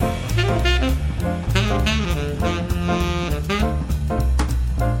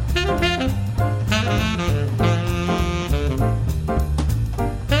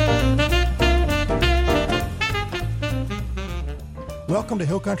Welcome to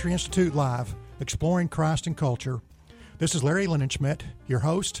Hill Country Institute Live, exploring Christ and culture. This is Larry Linenschmidt, your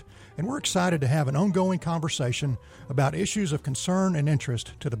host, and we're excited to have an ongoing conversation about issues of concern and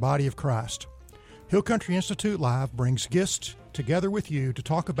interest to the body of Christ. Hill Country Institute Live brings guests together with you to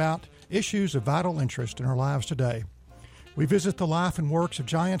talk about issues of vital interest in our lives today. We visit the life and works of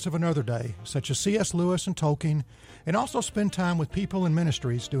giants of another day, such as C.S. Lewis and Tolkien, and also spend time with people and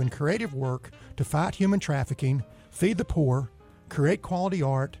ministries doing creative work to fight human trafficking, feed the poor, create quality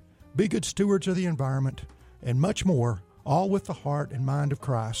art, be good stewards of the environment, and much more, all with the heart and mind of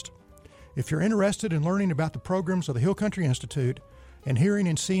Christ. If you're interested in learning about the programs of the Hill Country Institute and hearing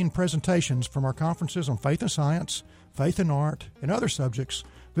and seeing presentations from our conferences on faith and science, faith and art, and other subjects,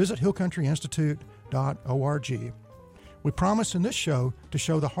 visit hillcountryinstitute.org. We promise in this show to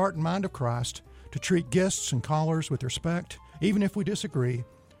show the heart and mind of Christ, to treat guests and callers with respect, even if we disagree,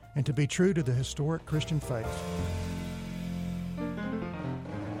 and to be true to the historic Christian faith.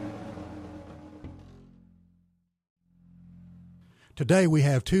 Today we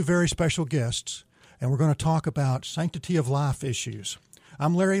have two very special guests, and we're going to talk about sanctity of life issues.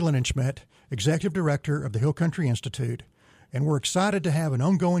 I'm Larry Linenschmidt, Executive Director of the Hill Country Institute, and we're excited to have an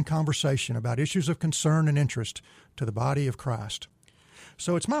ongoing conversation about issues of concern and interest to the body of Christ.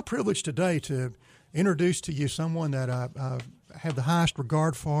 So it's my privilege today to introduce to you someone that I have the highest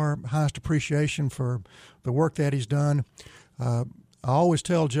regard for, highest appreciation for the work that he's done. I always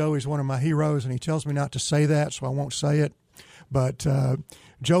tell Joe he's one of my heroes, and he tells me not to say that, so I won't say it. But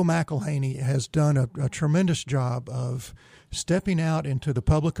Joe McElhaney has done a tremendous job of stepping out into the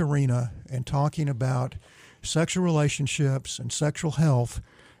public arena and talking about sexual relationships and sexual health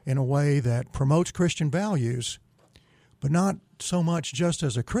in a way that promotes Christian values, but not so much just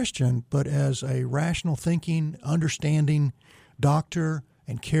as a Christian, but as a rational thinking, understanding doctor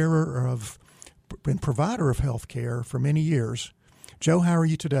and carer of and provider of health care for many years. Joe, how are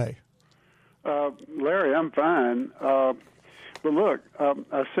you today? Larry, I'm fine. But look,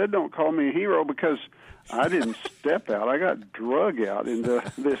 I said don't call me a hero because I didn't step out. I got drug out into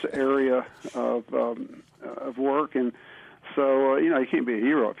this area of work, and so you can't be a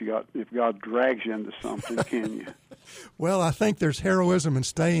hero if God drags you into something, can you? Well, I think there's heroism in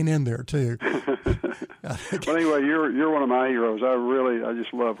staying in there too. Well, anyway, you're one of my heroes. I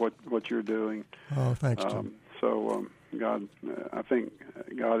just love what you're doing. Oh, thanks, Jim. God, I think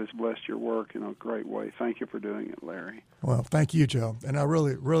God has blessed your work in a great way. Thank you for doing it, Larry. Well, thank you, Joe, and I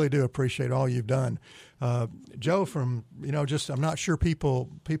really, really do appreciate all you've done. Joe, I'm not sure people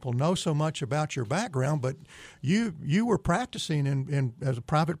know so much about your background, but you were practicing in as a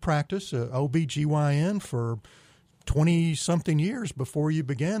private practice, OBGYN, for 20-something years before you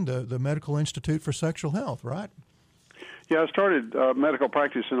began the Medical Institute for Sexual Health, right? Yeah, I started medical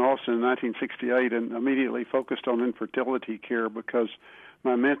practice in Austin in 1968 and immediately focused on infertility care because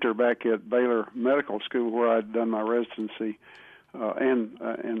my mentor back at Baylor Medical School, where I'd done my residency and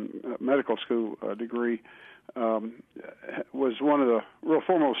medical school degree, was one of the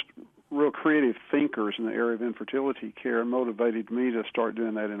foremost creative thinkers in the area of infertility care and motivated me to start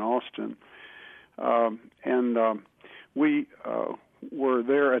doing that in Austin. We were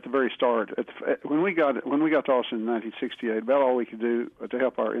there at the very start. When we got to Austin in 1968, about all we could do to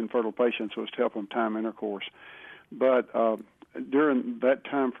help our infertile patients was to help them time intercourse. But during that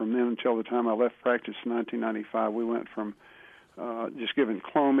time, from then until the time I left practice in 1995, we went from just giving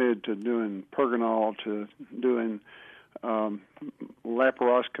Clomid to doing Pergonal to doing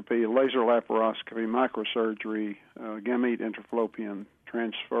laparoscopy, laser laparoscopy, microsurgery, gamete interfallopian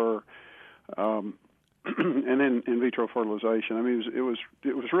transfer, and then in vitro fertilization. I mean, it was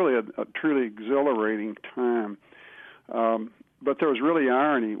really a truly exhilarating time. But there was really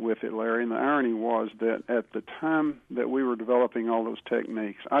irony with it, Larry, and the irony was that at the time that we were developing all those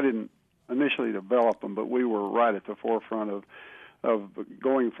techniques, I didn't initially develop them, but we were right at the forefront of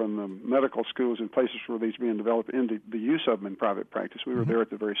going from the medical schools and places where these being developed into the use of them in private practice. We were there at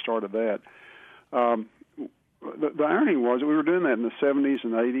the very start of that. The irony was that we were doing that in the 70s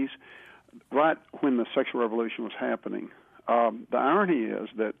and 80s, right when the sexual revolution was happening. The irony is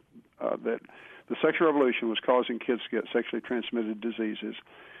that the sexual revolution was causing kids to get sexually transmitted diseases.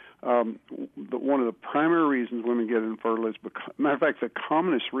 One of the primary reasons women get infertile is, matter of fact, the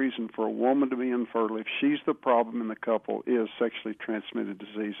commonest reason for a woman to be infertile, if she's the problem in the couple, is sexually transmitted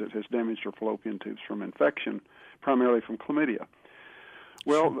disease that has damaged her fallopian tubes from infection, primarily from chlamydia.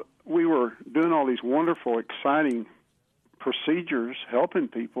 Well, we were doing all these wonderful, exciting procedures helping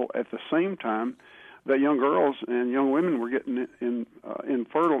people at the same time that young girls and young women were getting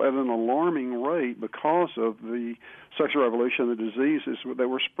infertile at an alarming rate because of the sexual revolution, the diseases that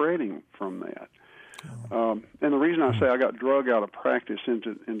were spreading from that. And the reason I say I got drug out of practice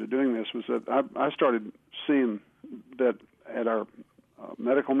into doing this was that I started seeing that at our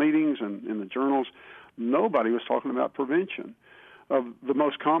medical meetings and in the journals, nobody was talking about prevention of the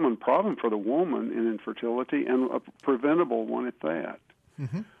most common problem for the woman in infertility, and a preventable one at that.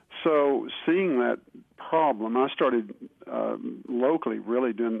 Mm-hmm. So seeing that problem, I started locally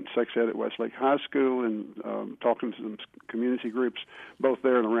really doing sex ed at Westlake High School and talking to some community groups both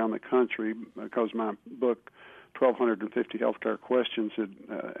there and around the country, because my book, 1,250 Healthcare Questions,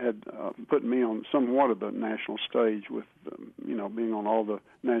 had put me on somewhat of the national stage with, being on all the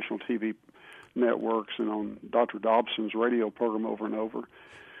national TV networks and on Dr. Dobson's radio program over and over.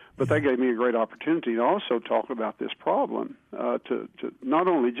 But that gave me a great opportunity to also talk about this problem, to not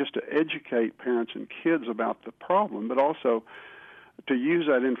only just to educate parents and kids about the problem, but also to use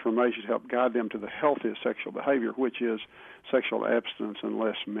that information to help guide them to the healthiest sexual behavior, which is sexual abstinence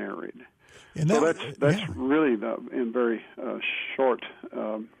unless married. And so that's really in very short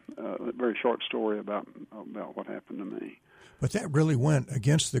story about what happened to me. But that really went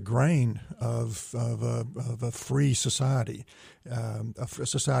against the grain of a free society, a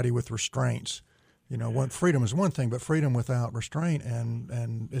society with restraints. Freedom is one thing, but freedom without restraint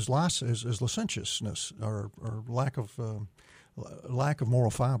and is licentiousness or lack of moral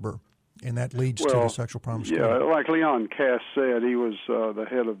fiber, and that leads to the sexual promiscuity. Yeah, like Leon Cass said, he was the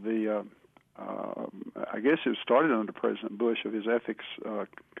head of the. I guess it started under President Bush, of his ethics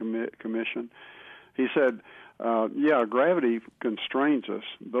commission. He said, gravity constrains us,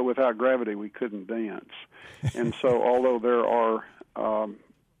 but without gravity we couldn't dance. And so, although there are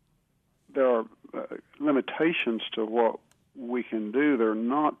limitations to what we can do, they're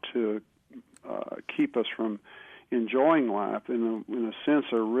not to keep us from enjoying life. In a sense,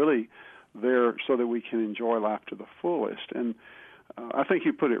 they're really there so that we can enjoy life to the fullest. And I think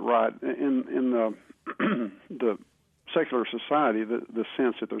you put it right. In the secular society, the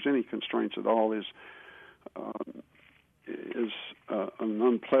sense that there's any constraints at all is an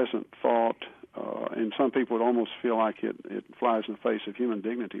unpleasant thought, and some people would almost feel like it flies in the face of human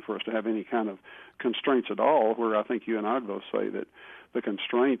dignity for us to have any kind of constraints at all, where I think you and I both say that the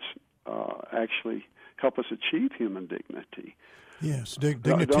constraints actually help us achieve human dignity. Yes,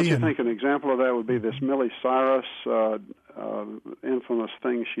 dignity. Don't you think an example of that would be this Miley Cyrus infamous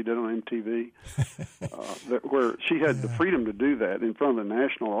thing she did on MTV, where she had the freedom to do that in front of a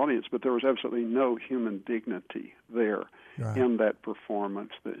national audience, but there was absolutely no human dignity there in that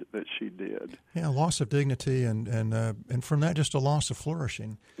performance that she did. Yeah, loss of dignity, and from that, just a loss of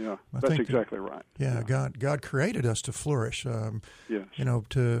flourishing. Yeah, that's exactly right. Yeah, God created us to flourish. Yes.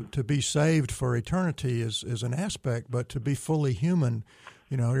 To be saved for eternity is an aspect, but to be fully human.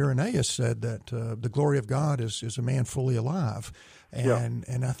 Irenaeus said that the glory of God is a man fully alive, and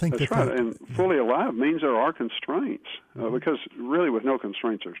I think that's right. And fully alive means there are constraints, because really, with no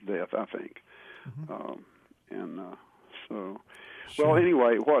constraints, there's death. I think, Well,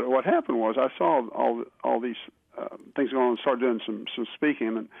 anyway, what happened was I saw all these things going on and started doing some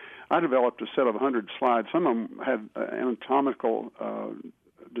speaking, and I developed a set of 100 slides. Some of them had anatomical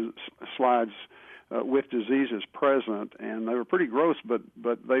slides with diseases present, and they were pretty gross, but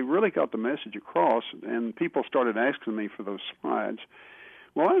they really got the message across, and people started asking me for those slides.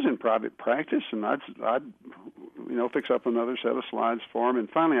 Well, I was in private practice, and I'd fix up another set of slides for them, and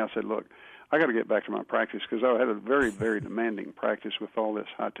finally I said, look, I got to get back to my practice, because I had a very, very demanding practice with all this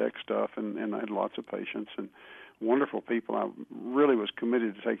high-tech stuff, and I had lots of patients and wonderful people. I really was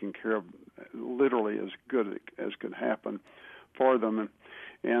committed to taking care of literally as good as could happen for them.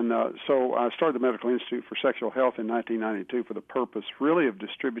 And so I started the Medical Institute for Sexual Health in 1992 for the purpose really of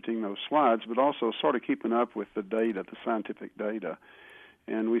distributing those slides, but also sort of keeping up with the data, the scientific data.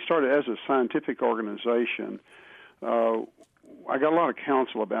 And we started as a scientific organization. I got a lot of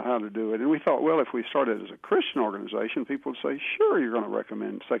counsel about how to do it, and we thought, well, if we started as a Christian organization, people would say, sure, you're going to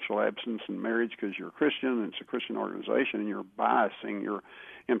recommend sexual abstinence and marriage because you're a Christian and it's a Christian organization and you're biasing your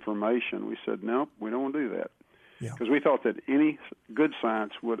information. We said, no, we don't want to do that. Because we thought that any good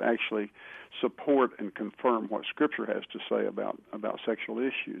science would actually support and confirm what Scripture has to say about sexual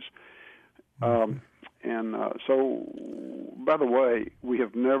issues. So, by the way, we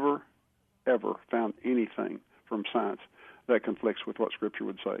have never, ever found anything from science that conflicts with what Scripture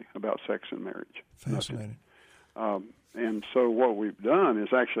would say about sex and marriage. Fascinating. And so what we've done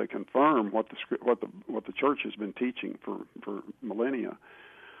is actually confirm what the Church has been teaching for millennia.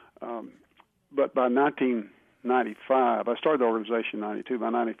 But by 1995, I started the organization in 92. By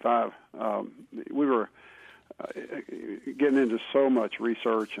 95, we were getting into so much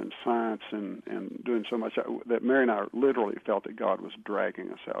research and science and doing so much that Mary and I literally felt that God was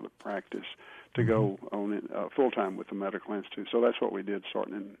dragging us out of practice to go on full-time with the Medical Institute. So that's what we did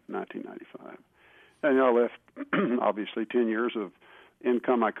starting in 1995. And I left, obviously, 10 years of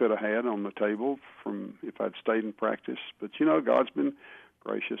income I could have had on the table from if I'd stayed in practice. But, God's been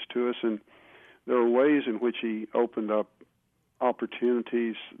gracious to us, and there are ways in which he opened up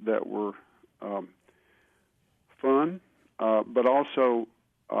opportunities that were fun, but also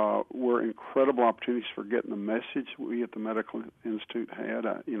were incredible opportunities for getting the message we at the Medical Institute had.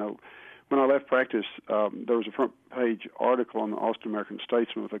 When I left practice, there was a front-page article on the Austin American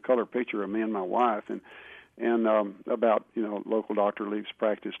Statesman with a color picture of me and my wife, and about local doctor leaves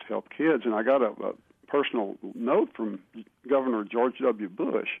practice to help kids. And I got a personal note from Governor George W.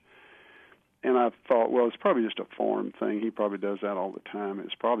 Bush, and I thought, well, it's probably just a foreign thing. He probably does that all the time.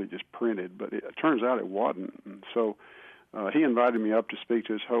 It's probably just printed, but it turns out it wasn't. And so he invited me up to speak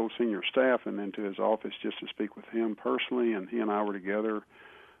to his whole senior staff and then to his office just to speak with him personally, and he and I were together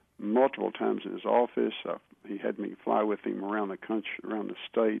multiple times in his office. He had me fly with him around the country, around the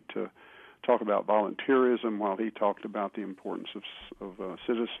state, to talk about volunteerism while he talked about the importance of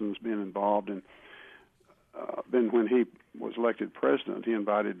citizens being involved. And then when he was elected president, he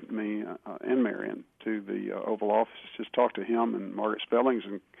invited me and Marion to the Oval Office to just talk to him and Margaret Spellings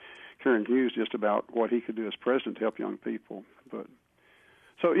and Karen Hughes just about what he could do as president to help young people. But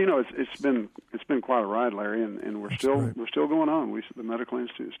so it's been quite a ride, Larry, and we're still going on. The Medical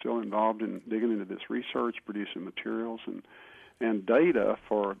Institute is still involved in digging into this research, producing materials and data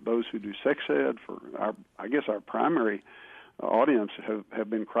for those who do sex ed. For our primary audience have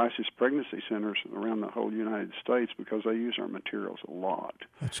been crisis pregnancy centers around the whole United States because they use our materials a lot.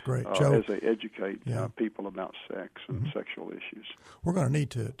 That's great, Joe. As they educate people about sex and sexual issues. We're going to need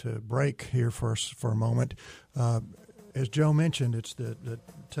to break here for a moment. As Joe mentioned, it's the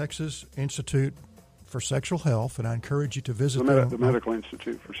Texas Institute for Sexual Health, and I encourage you to visit the Medical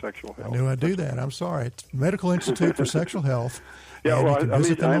Institute for Sexual Health. I knew I'd do that. I'm sorry. It's Medical Institute for Sexual Health. Yeah, well,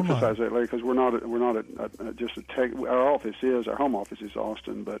 I emphasize that, Larry, because we're not just a tech. Our home office is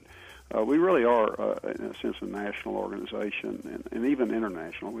Austin, but we really are, in a sense, a national organization, and even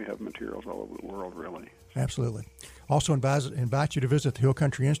international. We have materials all over the world, really. Absolutely. Also invite you to visit the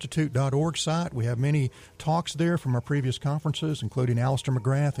hillcountryinstitute.org site. We have many talks there from our previous conferences, including Alistair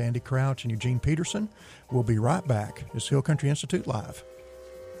McGrath, Andy Crouch, and Eugene Peterson. We'll be right back. It's Hill Country Institute Live.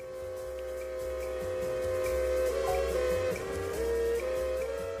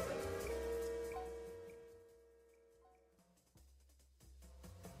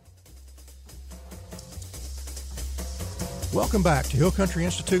 Welcome back to Hill Country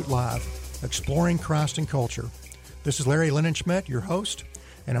Institute Live, exploring Christ and culture. This is Larry Linenschmidt, your host,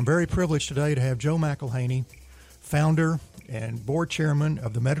 and I'm very privileged today to have Joe McElhaney, founder and board chairman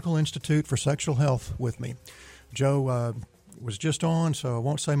of the Medical Institute for Sexual Health, with me. Joe was just on, so I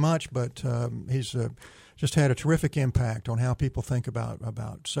won't say much, but he's just had a terrific impact on how people think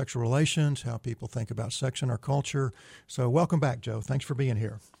about sexual relations, how people think about sex in our culture. So welcome back, Joe. Thanks for being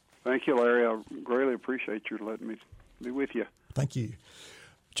here. Thank you, Larry. I greatly appreciate you letting me be with you. Thank you.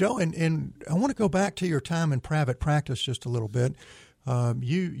 Joe, and I want to go back to your time in private practice just a little bit.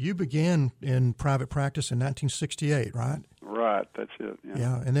 You began in private practice in 1968, right? Right, that's it.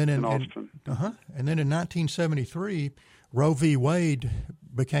 Yeah, and then in Austin. And then in 1973, Roe v. Wade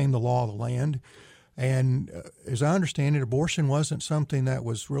became the law of the land. And as I understand it, abortion wasn't something that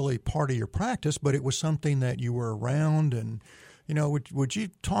was really part of your practice, but it was something that you were around. And would you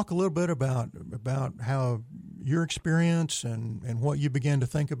talk a little bit about how your experience and what you began to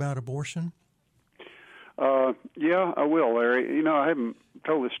think about abortion? Yeah, I will, Larry. I haven't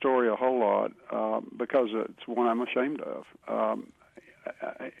told this story a whole lot because it's one I'm ashamed of.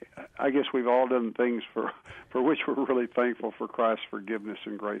 I guess we've all done things for which we're really thankful for Christ's forgiveness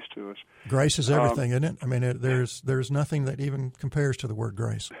and grace to us. Grace is everything, isn't it? I mean, there's nothing that even compares to the word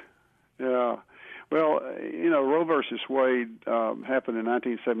grace. Yeah. Well, Roe versus Wade happened in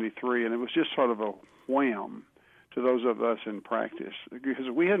 1973, and it was just sort of a wham to those of us in practice because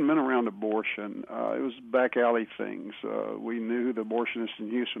we hadn't been around abortion. It was back alley things. We knew who the abortionist in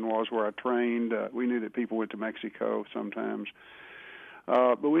Houston was, where I trained. We knew that people went to Mexico sometimes,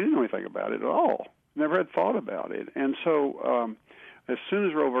 but we didn't know anything about it at all. Never had thought about it. And so as soon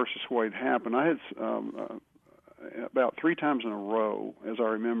as Roe versus Wade happened, I had about 3 times in a row, as I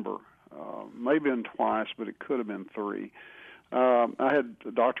remember, maybe been twice, but it could have been 3. I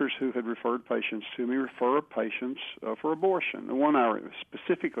had doctors who had referred patients to me refer patients for abortion. The one I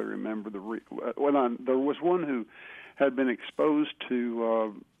specifically remember, there was one who had been exposed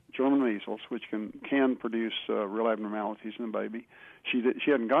to German measles, which can produce real abnormalities in the baby. She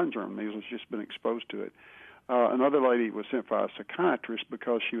hadn't gotten German measles; she's just been exposed to it. Another lady was sent by a psychiatrist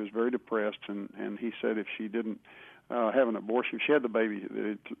because she was very depressed, and he said if she didn't have an abortion, if she had the baby,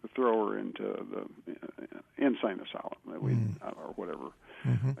 they'd throw her into the insane asylum, or whatever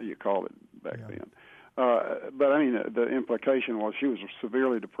you called it back then. But I mean, the implication was she was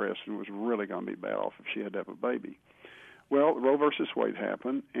severely depressed and was really going to be bad off if she had to have a baby. Well, Roe versus Wade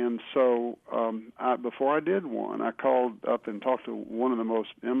happened, and so before I did one, I called up and talked to one of the most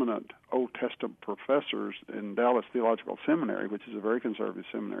eminent Old Testament professors in Dallas Theological Seminary, which is a very conservative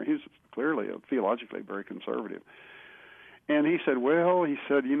seminary. He's clearly theologically very conservative. And he said,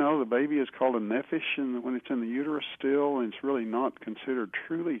 the baby is called a nephesh and when it's in the uterus still, and it's really not considered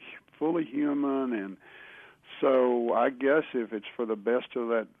truly fully human, and so I guess if it's for the best of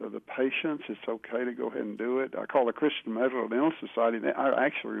the patients, it's okay to go ahead and do it. I called the Christian Mental Illness Society. I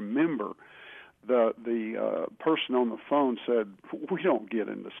actually remember the person on the phone said, "We don't get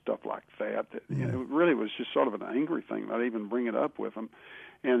into stuff like that." It really was just sort of an angry thing, not even bring it up with them.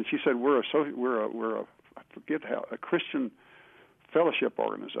 And she said, "We're a Christian fellowship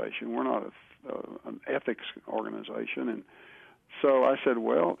organization. We're not an ethics organization." And so I said,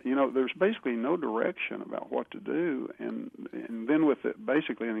 there's basically no direction about what to do. And then with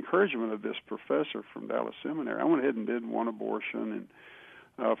basically an encouragement of this professor from Dallas Seminary, I went ahead and did one abortion.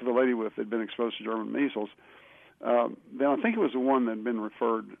 And for the lady that had been exposed to German measles, then I think it was the one that had been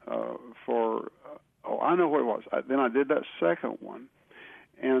referred for, I know what it was. Then I did that second one.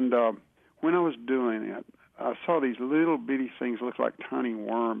 And when I was doing it, I saw these little bitty things look like tiny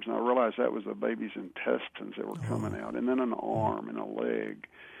worms, and I realized that was the baby's intestines that were coming out, and then an arm and a leg.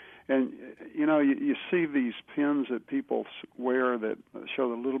 And, you see these pins that people wear that show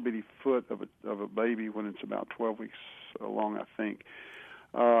the little bitty foot of a baby when it's about 12 weeks long, I think.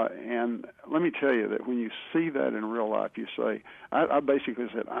 And let me tell you that when you see that in real life, you say, I basically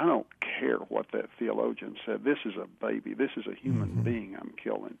said, I don't care what that theologian said. This is a baby. This is a human being I'm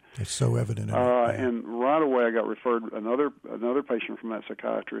killing. It's so evident. And right away I got referred another patient from that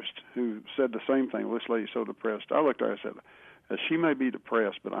psychiatrist who said the same thing. This lady's so depressed. I looked at her and said, she may be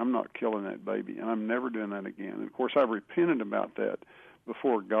depressed, but I'm not killing that baby, and I'm never doing that again. And of course, I've repented about that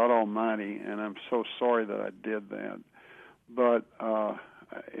before God Almighty, and I'm so sorry that I did that. But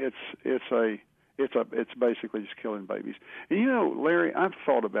it's basically just killing babies. And Larry, I've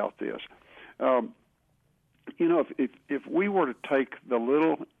thought about this. If we were to take the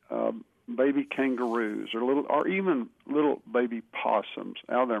little baby kangaroos or even little baby possums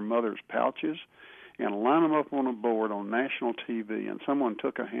out of their mother's pouches and line them up on a board on national TV, and someone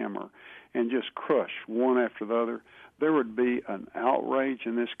took a hammer and just crushed one after the other, there would be an outrage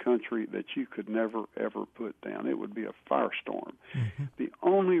in this country that you could never, ever put down. It would be a firestorm. The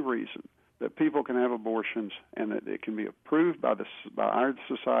only reason that people can have abortions and that it can be approved by our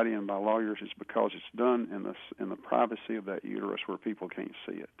society and by lawyers is because it's done in the privacy of that uterus where people can't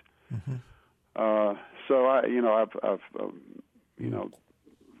see it. So I've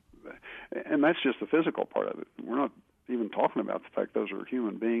and that's just the physical part of it. We're not even talking about the fact those are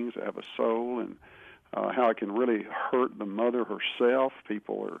human beings that have a soul, and how it can really hurt the mother herself.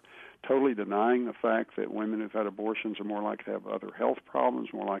 People are totally denying the fact that women who've had abortions are more likely to have other health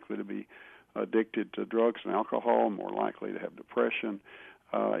problems, more likely to be addicted to drugs and alcohol, more likely to have depression.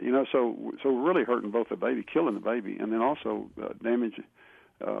 So really hurting both the baby, killing the baby, and then also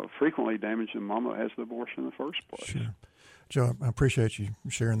frequently damaging the mama that has the abortion in the first place. Sure. Joe, I appreciate you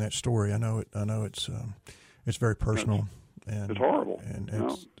sharing that story. I know it's very personal. It's horrible.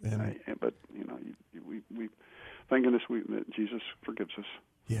 But we thank goodness that Jesus forgives us.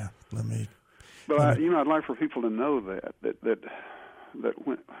 Yeah, But I'd like for people to know that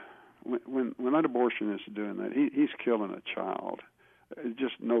when that abortion is doing that, he's killing a child.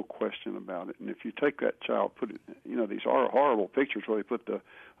 Just no question about it. And if you take that child, put it, these are horrible pictures where they put the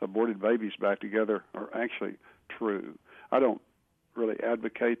aborted babies back together are actually true. I don't really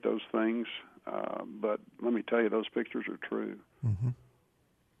advocate those things, but let me tell you, those pictures are true.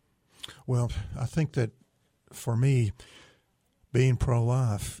 Well, I think that for me, being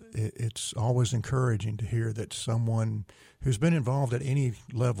pro-life, it's always encouraging to hear that someone who's been involved at any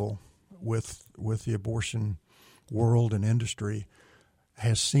level with the abortion world and industry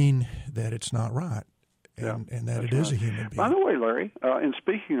has seen that it's not right, and that it is a human being. By the way, Larry, and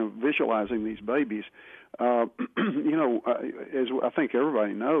speaking of visualizing these babies, as I think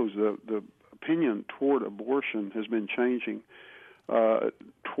everybody knows, the opinion toward abortion has been changing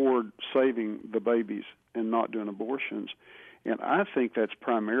toward saving the babies and not doing abortions. And I think that's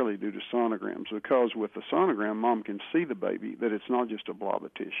primarily due to sonograms, because with the sonogram, mom can see the baby, that it's not just a blob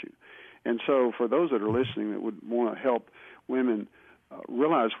of tissue. And so for those that are listening that would want to help women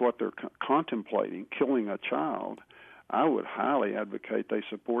realize what they're contemplating, killing a child, I would highly advocate they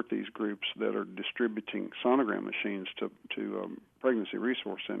support these groups that are distributing sonogram machines to pregnancy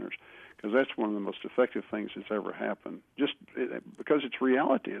resource centers, because that's one of the most effective things that's ever happened. Because it's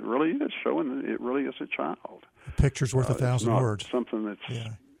reality. It really is showing that it really is a child. A picture's worth 1,000 words. Something that's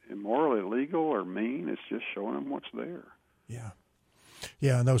immoral, illegal, or mean. It's just showing them what's there. Yeah.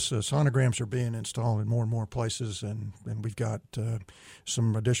 Yeah, and those sonograms are being installed in more and more places, and we've got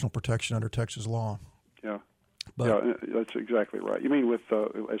some additional protection under Texas law. Yeah. Yeah, that's exactly right. You mean with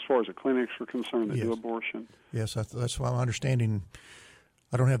as far as the clinics are concerned that do abortion? Yes, that's why I'm understanding.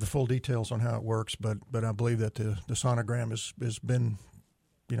 I don't have the full details on how it works, but I believe that the sonogram has been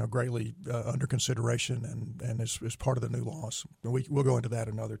greatly under consideration and is part of the new laws. We'll go into that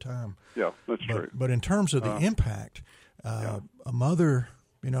another time. Yeah, that's true. But in terms of the impact, a mother,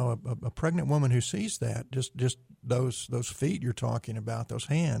 a pregnant woman who sees that, just those feet you're talking about, those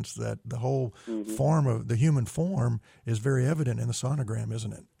hands, that the whole form of the human form is very evident in the sonogram,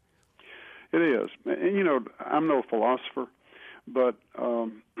 isn't it? It is. And, I'm no philosopher, but I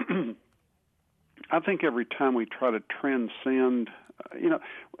think every time we try to transcend,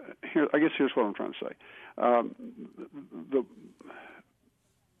 here's what I'm trying to say.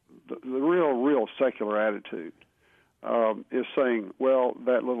 The real secular attitude is saying, well,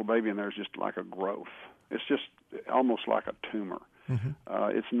 that little baby in there is just like a growth. It's just almost like a tumor.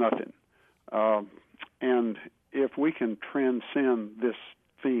 It's nothing. And if we can transcend this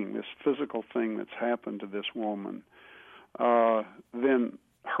physical thing that's happened to this woman, then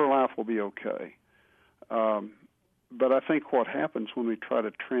her life will be okay. But I think what happens when we try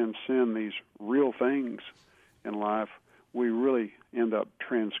to transcend these real things in life, we really end up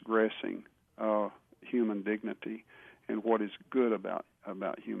transgressing human dignity and what is good about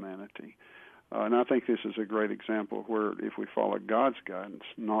humanity. And I think this is a great example where if we follow God's guidance,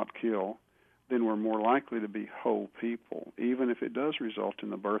 not kill, then we're more likely to be whole people, even if it does result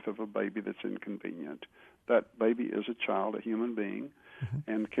in the birth of a baby that's inconvenient. That baby is a child, a human being,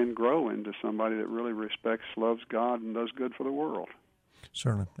 and can grow into somebody that really respects, loves God, and does good for the world.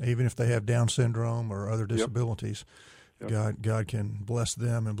 Certainly. Even if they have Down syndrome or other disabilities, God can bless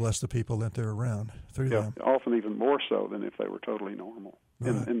them and bless the people that they're around through them. Often even more so than if they were totally normal,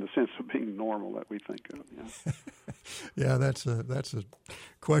 in the sense of being normal that we think of. Yeah, that's a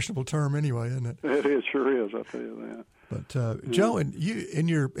questionable term anyway, isn't it? It sure is, I'll tell you that. But Joe, and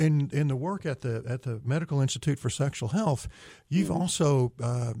you in the work at the Medical Institute for Sexual Health, you've also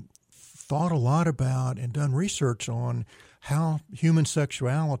thought a lot about and done research on how human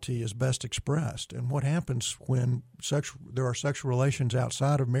sexuality is best expressed and what happens when there are sexual relations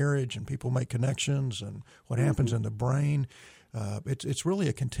outside of marriage and people make connections and what happens in the brain. It's really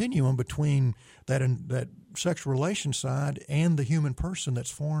a continuum between that sexual relation side and the human person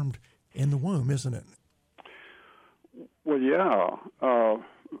that's formed in the womb, isn't it? Well, yeah,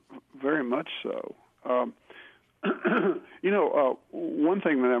 very much so. One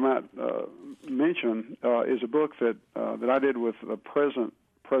thing that I might mention is a book that I did with the present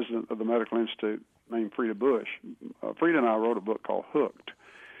president of the Medical Institute named Frida Bush. Frida and I wrote a book called Hooked.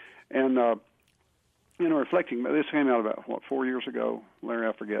 And, reflecting, this came out about, 4 years ago, Larry,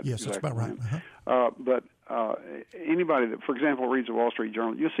 I forget. Yes, exactly that's about right. But anybody that, for example, reads the Wall Street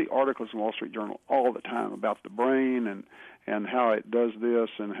Journal, you'll see articles in the Wall Street Journal all the time about the brain and how it does this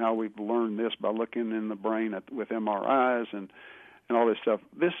and how we've learned this by looking in the brain with MRIs and all this stuff.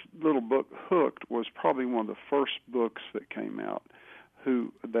 This little book, Hooked, was probably one of the first books that came out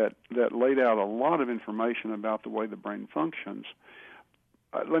that laid out a lot of information about the way the brain functions.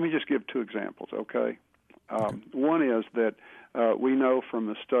 Let me just give two examples, okay? One is that we know from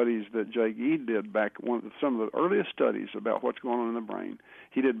the studies that Jay Geed did back, some of the earliest studies about what's going on in the brain,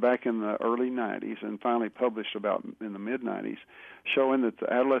 he did back in the early 90s and finally published about in the mid-90s, showing that the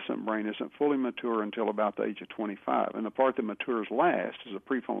adolescent brain isn't fully mature until about the age of 25. And the part that matures last is the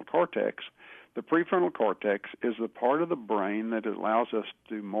prefrontal cortex. The prefrontal cortex is the part of the brain that allows us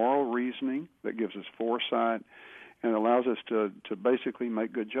to do moral reasoning, that gives us foresight, and allows us to basically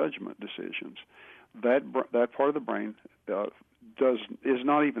make good judgment decisions. That part of the brain is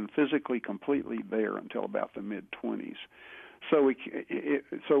not even physically completely there until about the mid-20s. So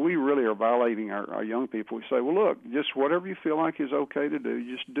we really are violating our young people. We say, well, look, just whatever you feel like is okay to do,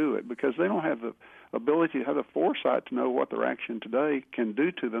 just do it, because they don't have the ability to have the foresight to know what their action today can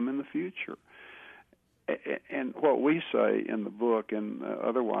do to them in the future. And what we say in the book and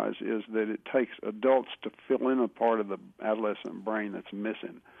otherwise is that it takes adults to fill in a part of the adolescent brain that's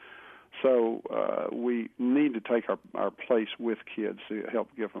missing. So we need to take our place with kids to help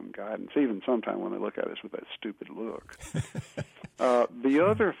give them guidance, even sometimes when they look at us with that stupid look. The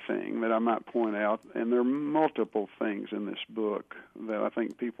other thing that I might point out, and there are multiple things in this book that I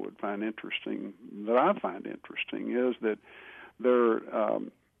think people would find interesting, that I find interesting, is that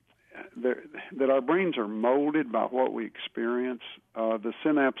that our brains are molded by what we experience. The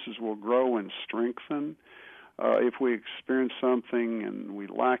synapses will grow and strengthen. If we experience something and we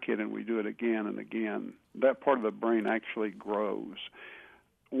like it and we do it again and again, that part of the brain actually grows.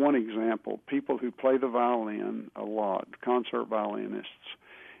 One example, people who play the violin a lot, concert violinists,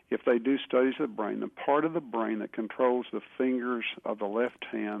 if they do studies of the brain, the part of the brain that controls the fingers of the left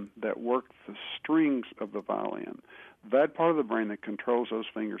hand that work the strings of the violin, that part of the brain that controls those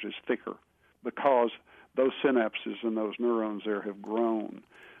fingers is thicker because those synapses and those neurons there have grown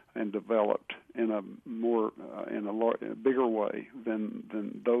and developed in a bigger way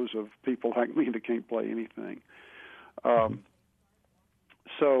than those of people like me that can't play anything.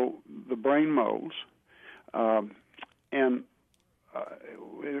 So the brain molds, and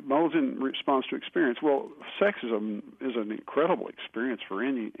it molds in response to experience. Well, sex is an incredible experience for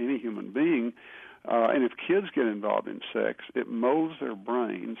any human being, and if kids get involved in sex, it molds their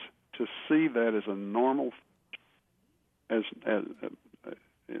brains to see that as a normal,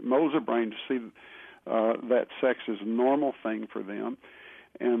 it molds their brain to see that sex is a normal thing for them,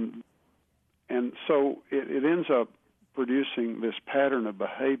 and so it ends up producing this pattern of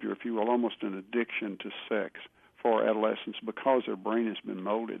behavior, if you will, almost an addiction to sex for adolescents because their brain has been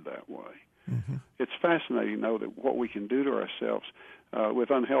molded that way. Mm-hmm. It's fascinating to know that what we can do to ourselves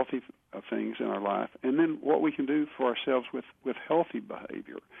with unhealthy things in our life, and then what we can do for ourselves with healthy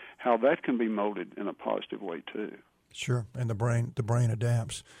behavior, how that can be molded in a positive way too. Sure, and the brain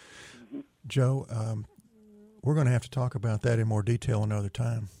adapts. Mm-hmm. Joe, we're going to have to talk about that in more detail another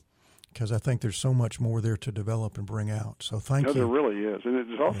time, because I think there's so much more there to develop and bring out. So thank you. There really is. And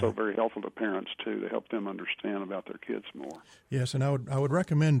it's also very helpful to parents, too, to help them understand about their kids more. Yes, and I would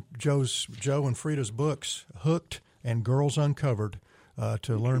recommend Joe and Frida's books, Hooked and Girls Uncovered,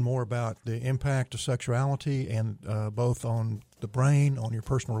 to learn more about the impact of sexuality and both on the brain, on your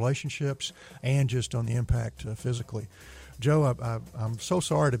personal relationships, and just on the impact physically. Joe, I'm so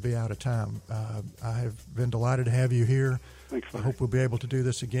sorry to be out of time. I have been delighted to have you here. Thanks, I hope we'll be able to do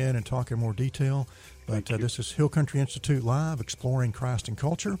this again and talk in more detail. But this is Hill Country Institute Live, exploring Christ and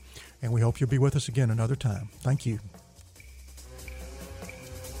culture, and we hope you'll be with us again another time. Thank you.